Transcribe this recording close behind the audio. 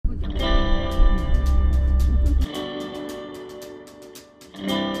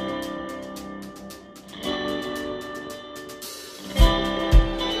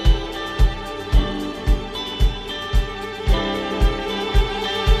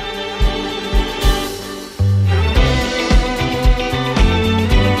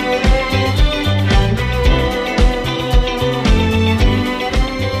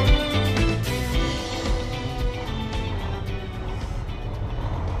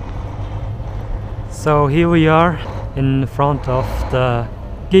So here we are in front of the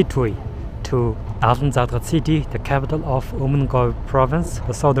gateway to Alungoo city, the capital of Umnugovi province,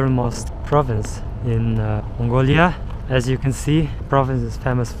 the southernmost province in Mongolia. As you can see, the province is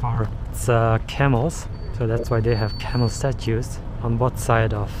famous for its camels, so that's why they have camel statues on both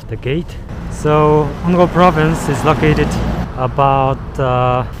sides of the gate. So Umnugovi province is located about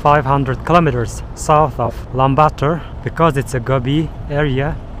 500 kilometers south of Ulaanbaatar. Because it's a Gobi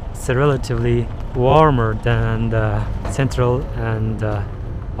area, it's relatively warmer than the central and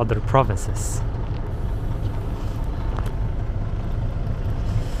other provinces.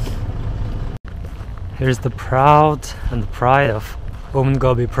 Here's the proud and the pride of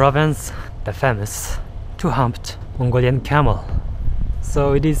Umnugovi province, the famous two-humped Mongolian camel.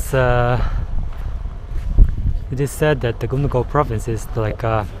 So it is said that the Umnugovi province is like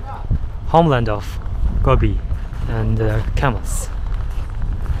a homeland of Gobi and camels.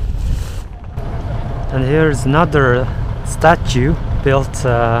 And here's another statue built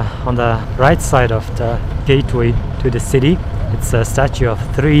on the right side of the gateway to the city. It's a statue of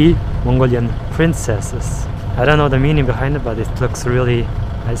 3 Mongolian princesses. I don't know the meaning behind it, but it looks really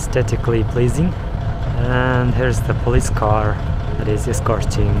aesthetically pleasing. And here's the police car that is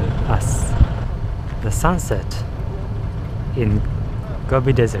escorting us. The sunset in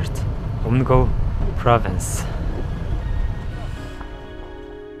Gobi Desert, Umnugovi province.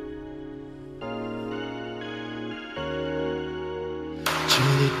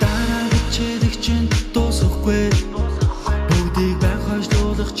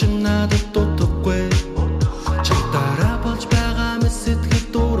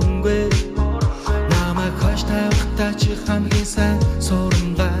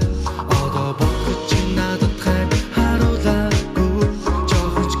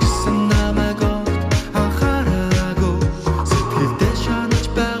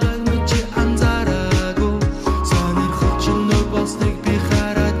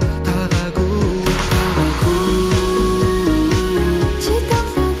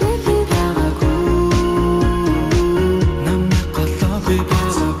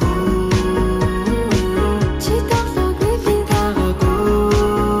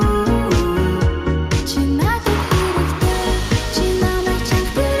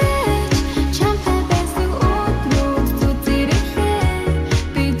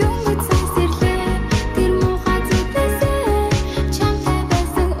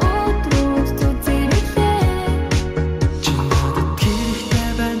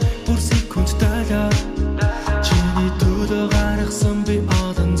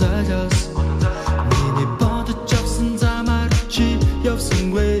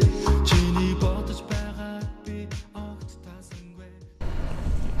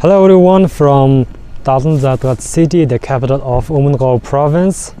 Hello everyone from Alungoo city, the capital of Umnugovi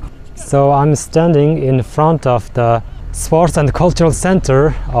province. So I'm standing in front of the sports and cultural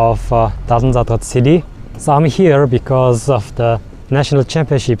center of Alungoo city. So I'm here because of the national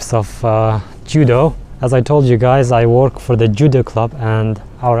championships of judo. As I told you guys, I work for the judo club and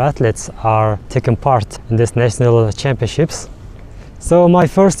our athletes are taking part in this national championships. So my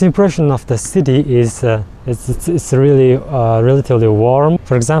first impression of the city is it's really relatively warm.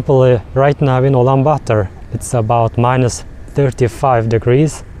 For example, right now in Ulaanbaatar it's about minus 35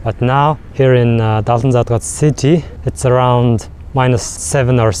 degrees, but now here in Alungoo city it's around minus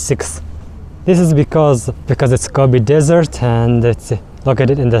 7 or 6. This is because it's Gobi Desert and it's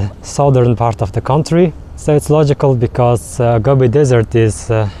located in the southern part of the country. So it's logical because Gobi Desert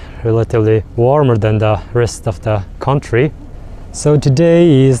is relatively warmer than the rest of the country. So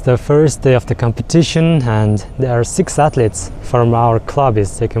today is the first day of the competition and there are 6 athletes from our club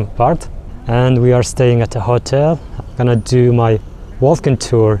is taking part, and we are staying at a hotel. I'm gonna do my walking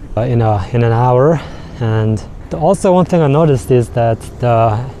tour in an hour. And also one thing I noticed is that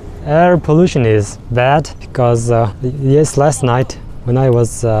the air pollution is bad because yes, last night when I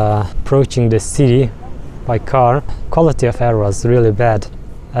was approaching the city by car, quality of air was really bad.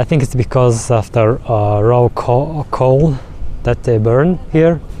 I think it's because of the raw coal that they burn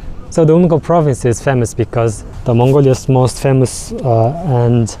here. So the Umnugovi province is famous because the Mongolia's most famous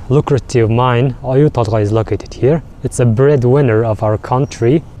and lucrative mine, Taagaagui, is located here. It's a breadwinner of our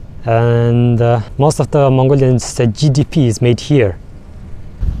country, and most of the Mongolian GDP is made here.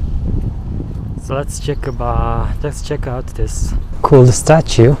 So let's check out this cool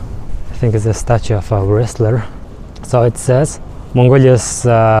statue. I think it's a statue of a wrestler. So it says Mongolia's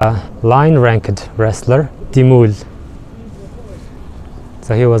line-ranked wrestler Timul.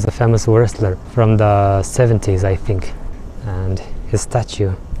 So he was a famous wrestler from the 70s, I think, and his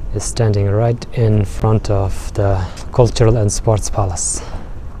statue is standing right in front of the Cultural and Sports Palace.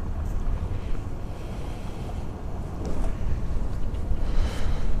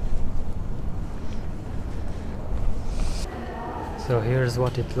 So here's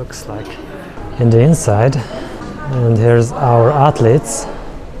what it looks like in the inside, and here's our athletes.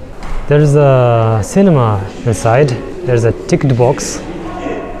 There's a cinema inside. There's a ticket box.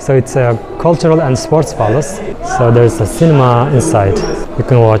 So it's a cultural and sports palace. So there's a cinema inside. You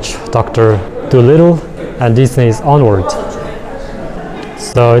can watch Dr. Dolittle and Disney's Onward.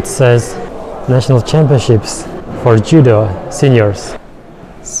 So it says National Championships for Judo Seniors.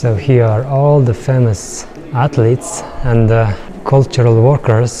 So here are all the famous athletes and cultural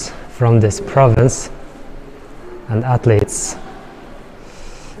workers from this province and athletes.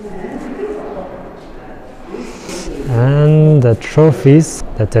 And the trophies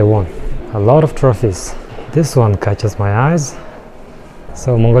that they won. A lot of trophies. This one catches my eyes.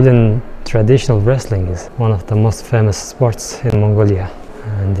 So Mongolian traditional wrestling is one of the most famous sports in Mongolia,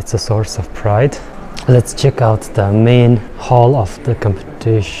 and it's a source of pride. Let's check out the main hall of the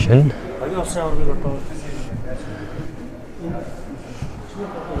competition.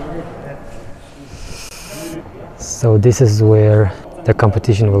 So this is where the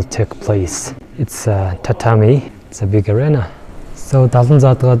competition will take place. It's a tatami. It's a big arena. So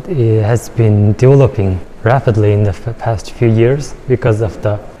Taagaagui has been developing rapidly in the past few years because of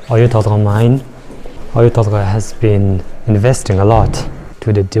the Oyu Tolgoi mine. Oyu Tolgoi has been investing a lot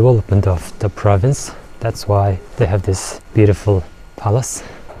to the development of the province. That's why they have this beautiful palace.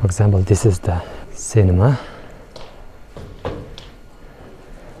 For example, this is the cinema.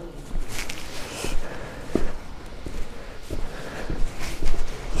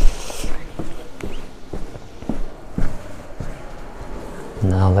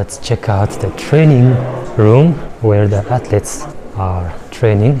 Now let's check out the training room where the athletes are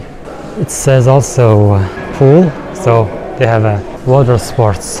training. It says also pool, so they have a water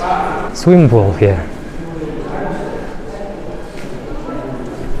sports swimming pool here.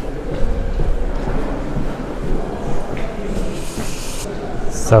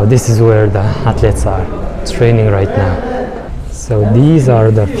 So this is where the athletes are training right now. So these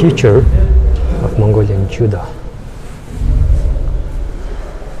are the future of Mongolian judo.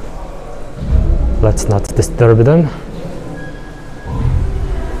 Let's not disturb them.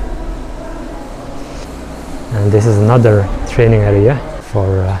 And this is another training area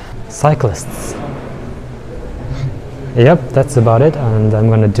for cyclists. Yep, that's about it, and I'm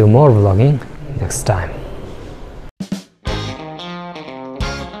gonna do more vlogging next time.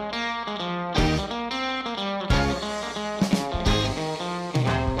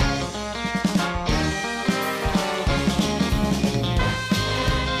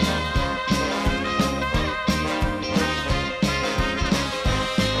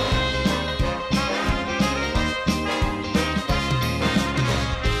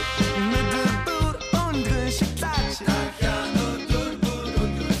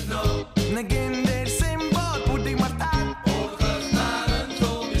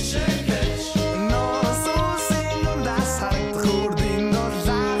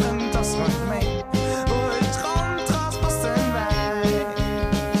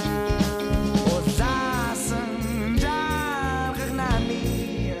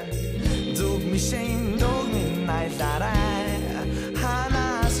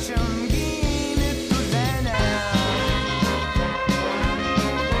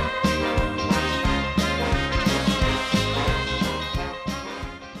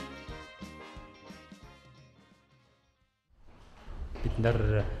 Бид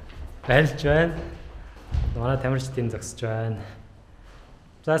нар байлж байна. Манай тамирчдын зогсож байна.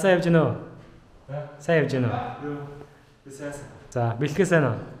 За сайн явж гинөө. Сайн явж гинөө. Юу. Би сайн. За бэлтгэе сайн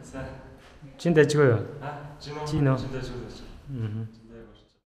уу? Сайн. Чин дэжгүй юу? Чин үү? Чин дэжгүй.